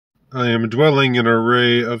I am dwelling in a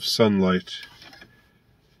ray of sunlight,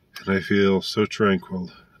 and I feel so tranquil.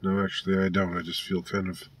 No, actually, I don't. I just feel kind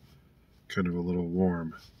of a little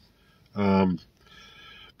warm. But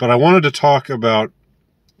I wanted to talk about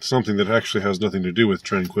something that actually has nothing to do with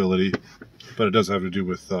tranquility, but it does have to do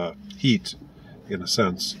with heat, in a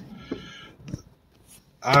sense.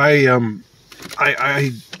 I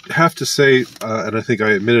have to say, and I think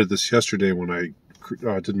I admitted this yesterday when I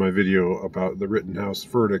did my video about the Rittenhouse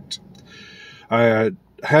verdict. I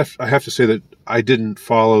have to say that I didn't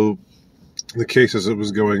follow the case as it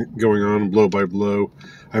was going on blow by blow.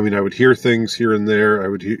 I mean, I would hear things here and there. I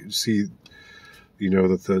would see,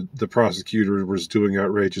 that the prosecutor was doing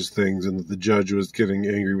outrageous things, and that the judge was getting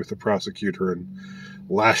angry with the prosecutor and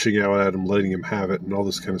lashing out at him, letting him have it, and all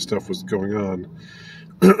this kind of stuff was going on.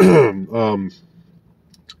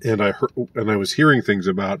 And I was hearing things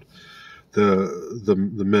about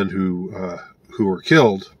the men who were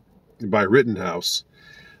killed by Rittenhouse,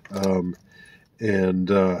 I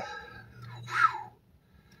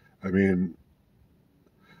mean,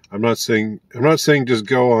 I'm not saying just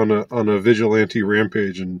go on a vigilante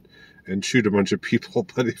rampage and shoot a bunch of people,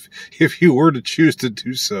 but if you were to choose to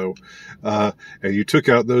do so, and you took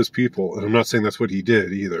out those people, and I'm not saying that's what he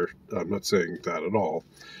did either. I'm not saying that at all.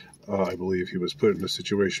 I believe he was put in a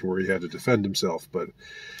situation where he had to defend himself, but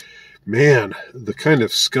man, the kind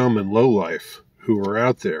of scum and lowlife who were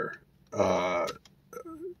out there on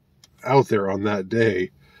that day,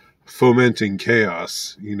 fomenting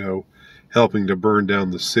chaos, helping to burn down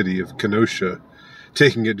the city of Kenosha,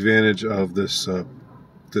 taking advantage of this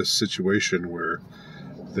situation where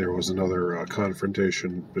there was another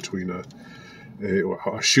confrontation between a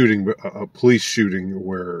police shooting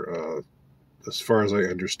where, as far as I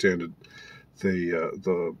understand it,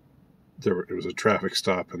 it was a traffic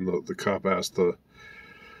stop, and the cop asked the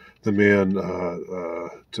man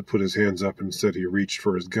to put his hands up, and instead he reached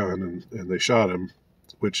for his gun, and they shot him,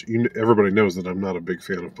 which everybody knows that I'm not a big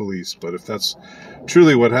fan of police, but if that's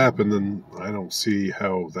truly what happened, then I don't see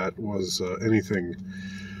how that was anything,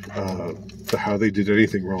 how they did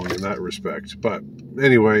anything wrong in that respect. But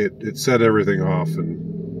anyway, it set everything off,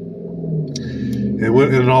 and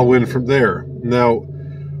it all went from there. Now,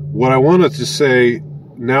 what I wanted to say,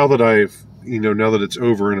 now that it's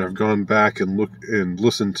over and I've gone back and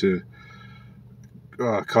listened to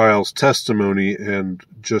Kyle's testimony and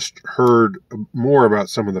just heard more about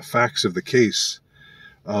some of the facts of the case,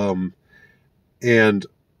 and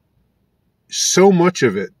so much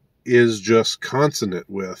of it is just consonant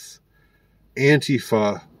with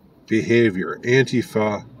Antifa behavior,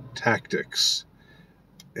 Antifa tactics.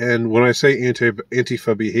 And when I say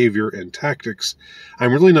Antifa behavior and tactics,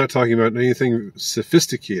 I'm really not talking about anything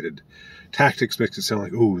sophisticated. Tactics makes it sound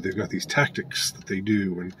like, oh, they've got these tactics that they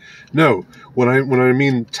do. And no, when I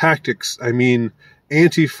mean tactics, I mean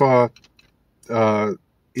Antifa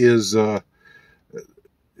is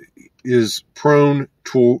prone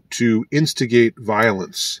to instigate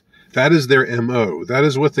violence. That is their MO. That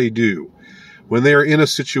is what they do. When they are in a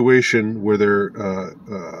situation where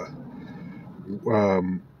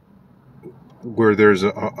where there's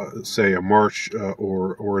say a march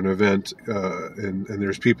or an event, and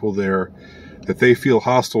there's people there that they feel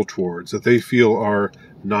hostile towards, that they feel are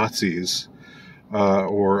Nazis,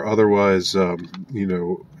 or otherwise,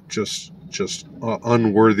 just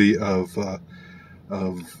unworthy of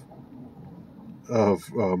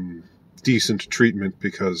decent treatment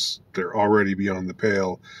because they're already beyond the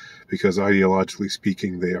pale, because ideologically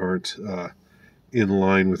speaking, they aren't in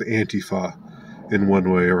line with Antifa in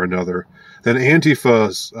one way or another. Then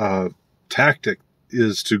Antifa's tactic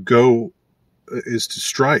is to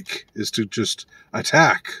strike, is to just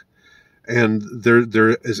attack. And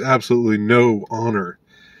there is absolutely no honor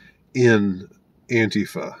in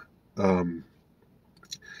Antifa.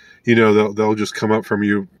 They'll just come up from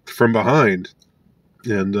you from behind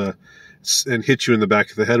and hit you in the back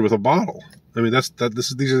of the head with a bottle. I mean, these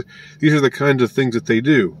are the kinds of things that they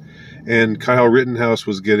do. And Kyle Rittenhouse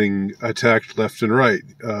was getting attacked left and right.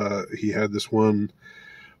 He had this one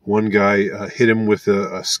guy hit him with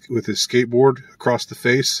his skateboard across the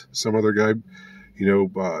face. Some other guy,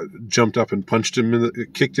 jumped up and kicked him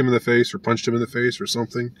in the face, or punched him in the face, or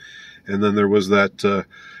something. And then there was that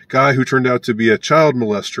guy who turned out to be a child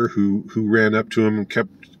molester who ran up to him and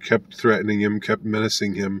kept threatening him, kept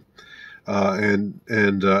menacing him, and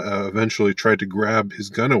eventually tried to grab his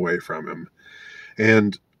gun away from him.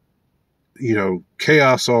 And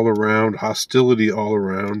chaos all around, hostility all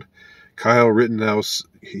around. Kyle Rittenhouse,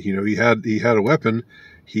 he had a weapon.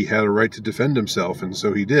 He had a right to defend himself, and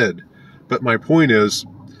so he did. But my point is,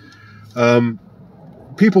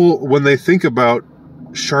 people, when they think about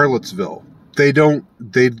Charlottesville.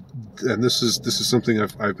 And this is something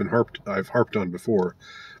I've harped on before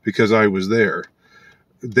because I was there.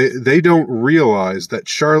 They don't realize that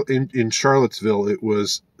in Charlottesville it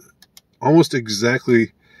was almost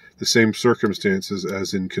exactly the same circumstances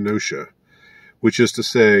as in Kenosha, which is to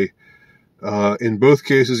say, in both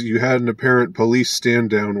cases you had an apparent police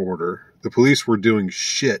stand-down order. The police were doing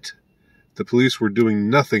shit. The police were doing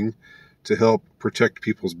nothing to help protect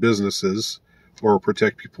people's businesses or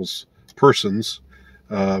protect people's persons,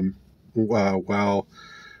 while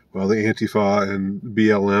the Antifa and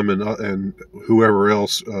BLM and whoever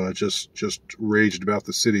else just raged about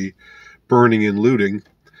the city, burning and looting.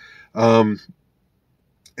 And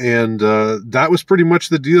that was pretty much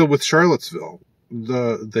the deal with Charlottesville.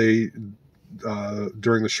 During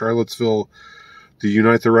the Charlottesville, the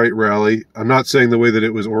Unite the Right rally, I'm not saying the way that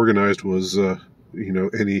it was organized was,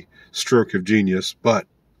 any stroke of genius, but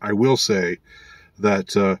I will say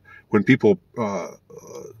that when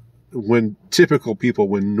typical people,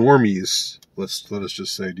 when normies, let us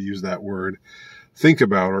just say, to use that word, think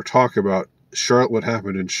about or talk about what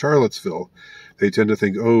happened in Charlottesville, they tend to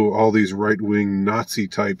think, oh, all these right-wing Nazi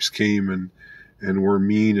types came and were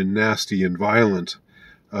mean and nasty and violent,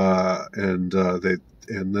 and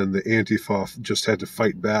then the Antifa just had to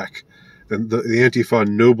fight back, and the Antifa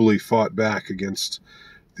nobly fought back against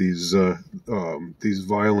these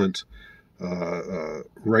violent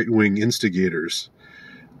right-wing instigators.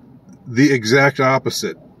 The exact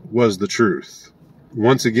opposite was the truth.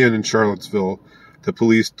 Once again in Charlottesville, the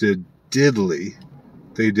police did diddly.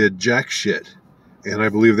 They did jack shit. And I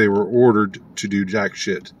believe they were ordered to do jack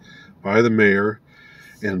shit by the mayor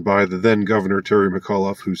and by the then governor, Terry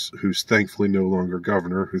McAuliffe, who's thankfully no longer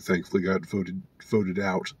governor, who thankfully got voted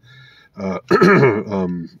out a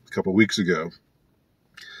couple weeks ago.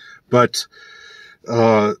 But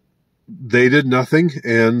they did nothing,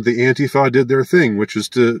 and the Antifa did their thing, which is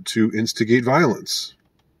to instigate violence.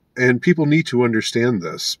 And people need to understand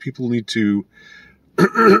this. People need to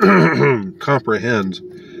comprehend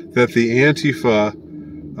that the Antifa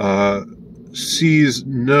sees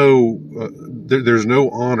there's no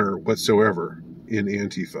honor whatsoever in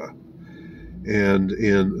Antifa and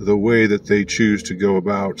in the way that they choose to go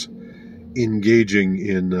about engaging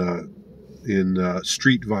in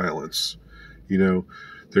street violence.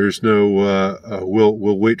 There's no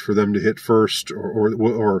we'll wait for them to hit first,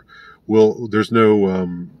 or there's no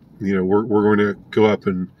we're going to go up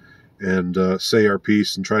and say our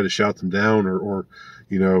piece and try to shout them down, or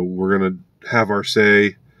we're going to have our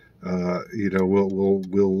say.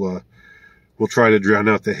 We'll try to drown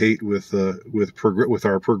out the hate with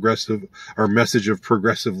our message of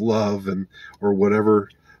progressive love or whatever.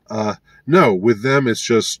 No, with them it's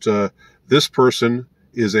just this person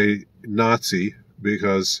is a Nazi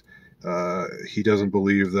because he doesn't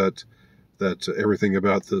believe that everything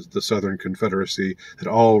about the Southern Confederacy, that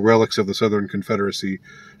all relics of the Southern Confederacy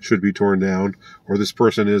should be torn down, or this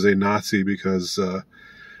person is a Nazi because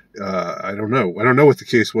I don't know what the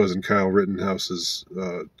case was in Kyle Rittenhouse's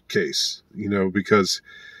case, because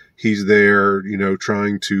he's there,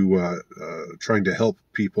 trying to help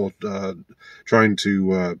people, trying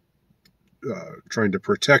to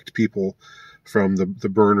protect people from the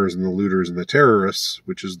burners and the looters and the terrorists,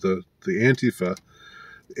 which is the Antifa.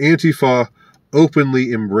 Antifa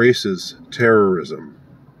openly embraces terrorism.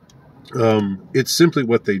 It's simply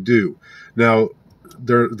what they do. Now,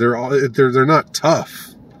 they're not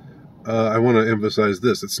tough. I want to emphasize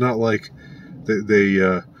this. It's not like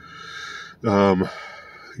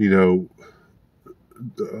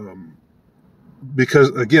because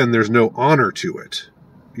again, there's no honor to it.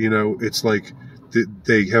 It's like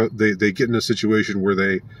they get in a situation where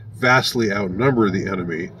they vastly outnumber the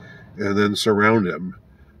enemy and then surround him,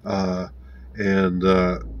 and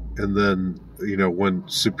then when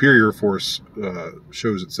superior force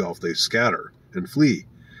shows itself, they scatter and flee.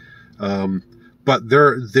 But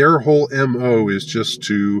their whole MO is just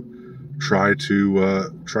to try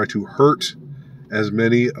to hurt as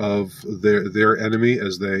many of their enemy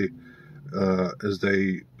as they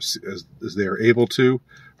are able to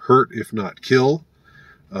hurt, if not kill.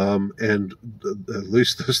 And at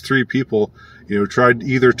least those three people, tried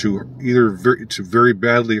either to very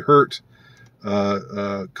badly hurt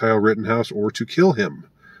Kyle Rittenhouse or to kill him.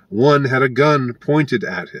 One had a gun pointed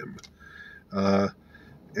at him,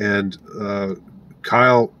 and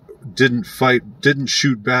Kyle didn't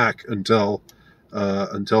shoot back until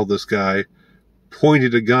this guy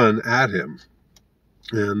pointed a gun at him,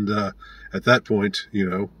 and at that point,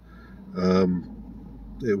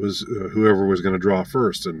 it was whoever was going to draw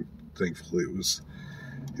first, and thankfully it was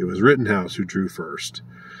Rittenhouse who drew first.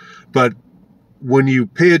 But when you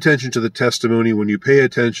pay attention to the testimony, when you pay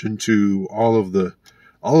attention to all of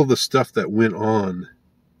the stuff that went on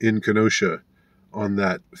in Kenosha on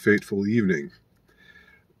that fateful evening,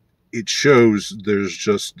 it shows there's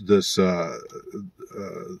just this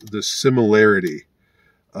this similarity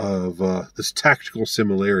of this tactical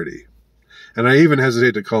similarity. And I even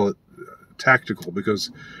hesitate to call it tactical, because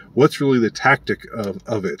what's really the tactic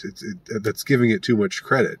of it? That's giving it too much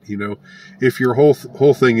credit. You know, if your whole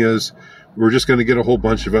thing is, we're just going to get a whole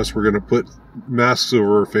bunch of us, we're going to put masks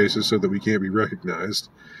over our faces so that we can't be recognized.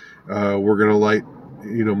 We're going to light,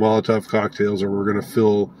 you know, Molotov cocktails, or we're going to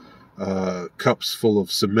fill cups full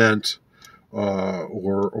of cement,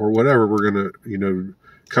 or whatever. We're going to, you know,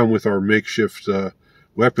 come with our makeshift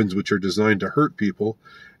weapons, which are designed to hurt people,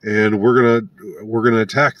 and we're gonna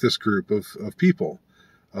attack this group of people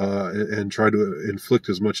and try to inflict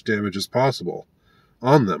as much damage as possible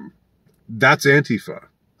on them. That's Antifa,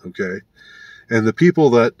 okay? And the people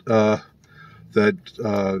that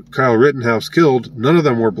Kyle Rittenhouse killed, none of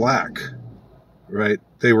them were black, right?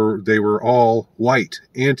 They were all white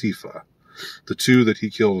Antifa. The two that he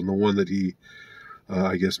killed and the one that he,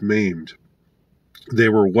 I guess, maimed, they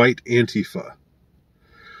were white Antifa.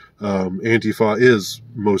 Antifa is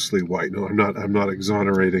mostly white. No, I'm not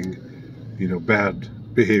exonerating, you know, bad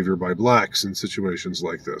behavior by blacks in situations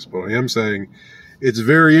like this, but I am saying it's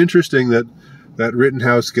very interesting that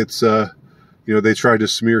Rittenhouse gets, you know, they tried to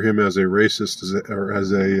smear him as a racist, or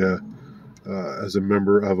as a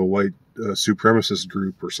member of a white supremacist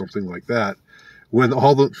group or something like that, when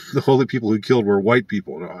all the only people who killed were white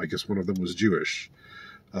people. No, I guess one of them was Jewish.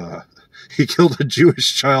 He killed a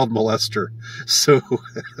Jewish child molester. So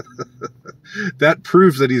that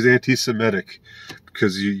proves that he's anti-Semitic,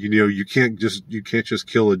 because you know, you can't just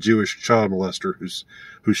kill a Jewish child molester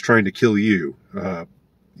who's trying to kill you.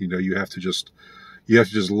 You know, you have to just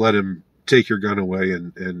let him take your gun away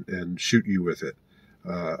and shoot you with it.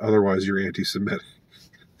 Otherwise you're anti-Semitic.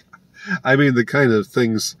 I mean, the kind of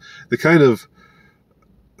things, the kind of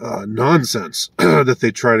nonsense that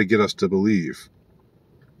they try to get us to believe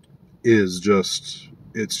is just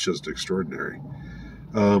extraordinary.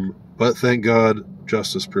 But thank God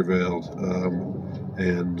justice prevailed,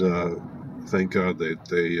 and thank God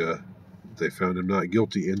they found him not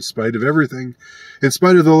guilty, in spite of everything, in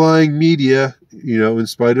spite of the lying media, you know, in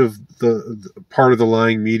spite of the part of the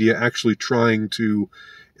lying media actually trying to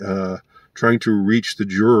reach the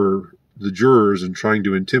jurors and trying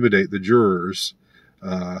to intimidate the jurors,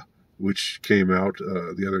 which came out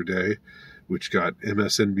the other day, which got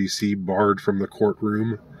MSNBC barred from the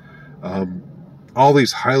courtroom. All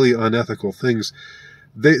these highly unethical things.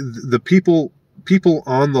 The people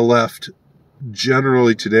on the left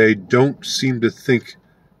generally today don't seem to think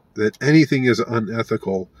that anything is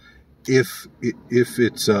unethical if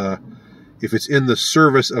it's in the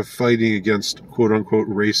service of fighting against quote unquote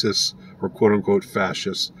racists, or quote unquote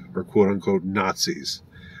fascists, or quote unquote Nazis,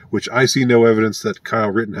 which I see no evidence that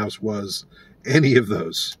Kyle Rittenhouse was any of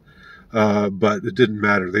those. But it didn't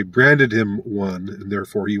matter. They branded him one, and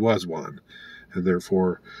therefore he was one. And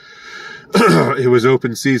therefore it was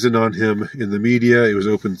open season on him in the media. It was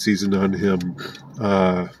open season on him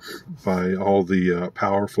by all the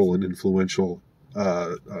powerful and influential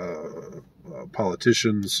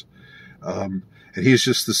politicians. And he's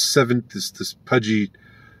just this pudgy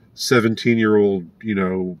 17-year-old, you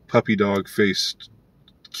know, puppy dog faced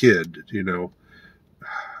kid, you know.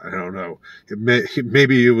 I don't know.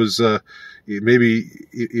 Maybe it was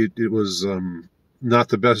not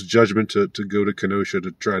the best judgment to go to Kenosha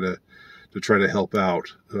to try to help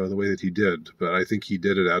out the way that he did. But I think he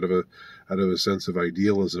did it out of a sense of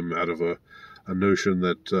idealism, out of a notion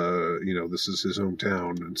that you know, this is his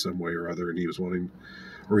hometown in some way or other, and he was wanting,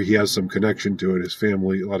 or he has some connection to it. His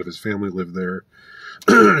family, a lot of his family lived there,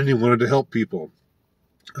 and he wanted to help people.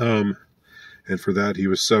 And for that, he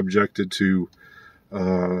was subjected to,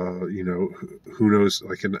 you know, who knows,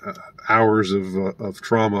 like hours of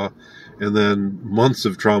trauma, and then months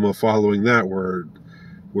of trauma following that,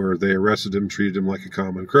 where they arrested him, treated him like a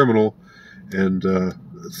common criminal, and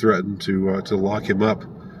threatened to lock him up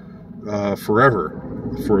forever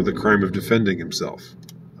for the crime of defending himself.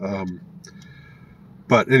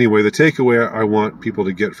 But anyway, the takeaway I want people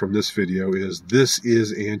to get from this video is this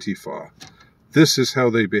is Antifa. This is how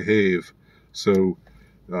they behave. So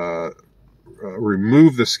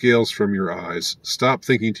remove the scales from your eyes. Stop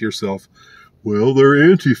thinking to yourself, well, they're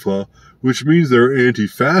Antifa, which means they're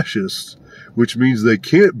anti-fascist, which means they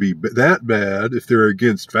can't be that bad if they're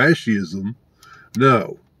against fascism.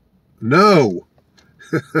 No.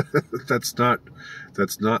 That's not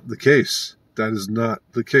the case. That is not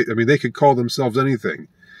the case. I mean, they could call themselves anything.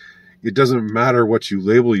 it doesn't matter what you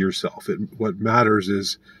label yourself. What matters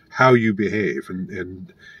is how you behave.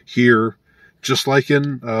 And here, just like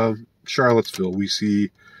in Charlottesville, we see a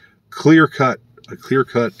clear-cut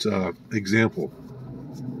example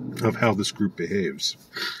of how this group behaves.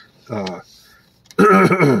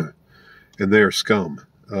 And they are scum.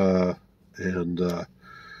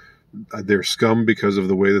 They're scum because of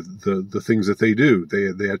the way that the things that they do.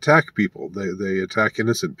 They attack people. They attack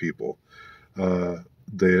innocent people.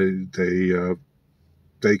 They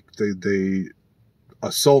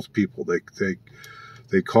assault people.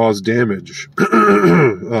 They cause damage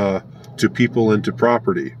to people and to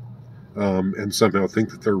property, and somehow think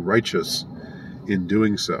that they're righteous in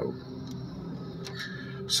doing so.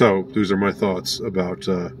 So those are my thoughts about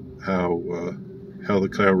how the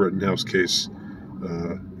Kyle Rittenhouse case,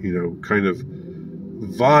 kind of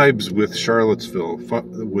vibes with Charlottesville,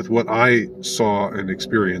 with what I saw and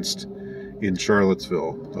experienced in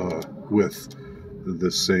Charlottesville, with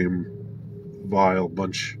the same vile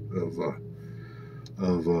bunch of I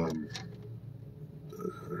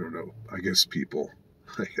don't know, I guess people.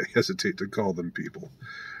 I hesitate to call them people,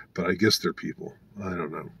 but I guess they're people. I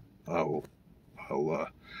don't know.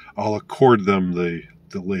 I'll accord them the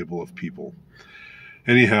label of people.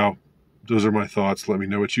 Anyhow, those are my thoughts. Let me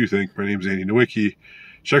know what you think. My name's Andy Nowicki.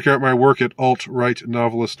 Check out my work at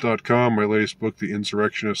altrightnovelist.com. My latest book, The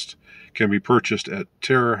Insurrectionist, can be purchased at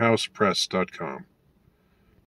terrorhousepress.com.